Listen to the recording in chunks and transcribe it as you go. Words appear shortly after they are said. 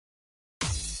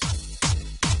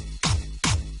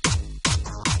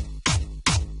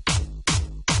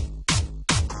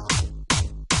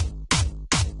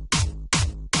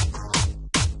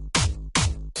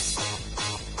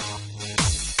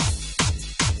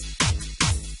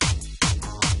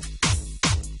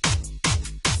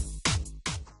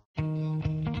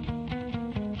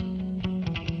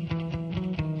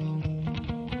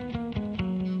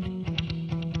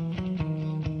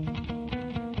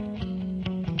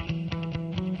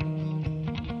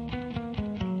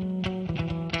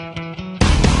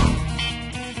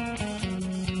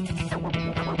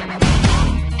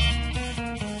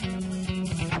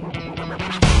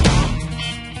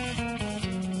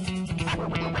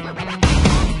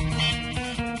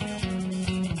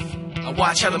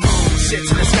Watch how the moon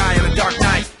sits in the sky on a dark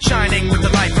night, shining with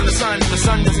the light from the sun. The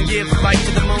sun doesn't give light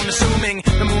to the moon, assuming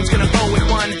the moon's gonna go with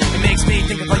one. It makes me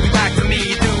think of how you act for me.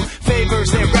 You do favors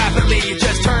there rapidly. You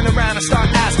just turn around and start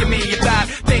asking me about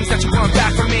things that you want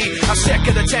back from me. I'm sick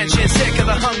of the tension, sick of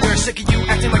the hunger, sick of you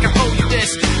acting like I owe you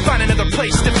this. Find another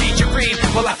place to feed your greed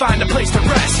while I find a place to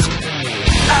rest.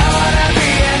 I wanna be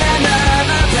in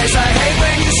another place. I hate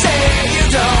when you say you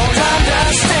don't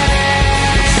understand.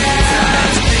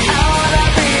 I wanna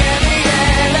be in the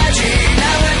energy,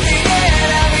 not looking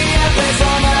at having a place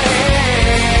for my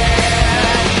head.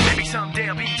 Maybe someday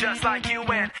I'll be just like you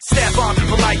and step on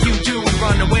people like you do and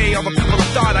run away all the people I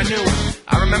thought I knew.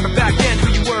 I remember back then who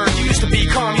you were. You used to be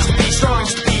calm, used to be strong,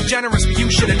 used to be generous, but you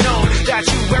should have known that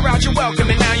you wear out your welcome,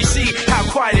 and now you see how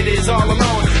quiet it is all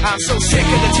alone. I'm so sick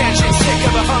of the tension, sick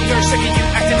of the hunger, sick of you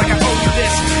acting like I owe you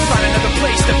this. Find another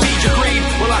place to feed your greed.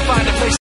 Will I find a place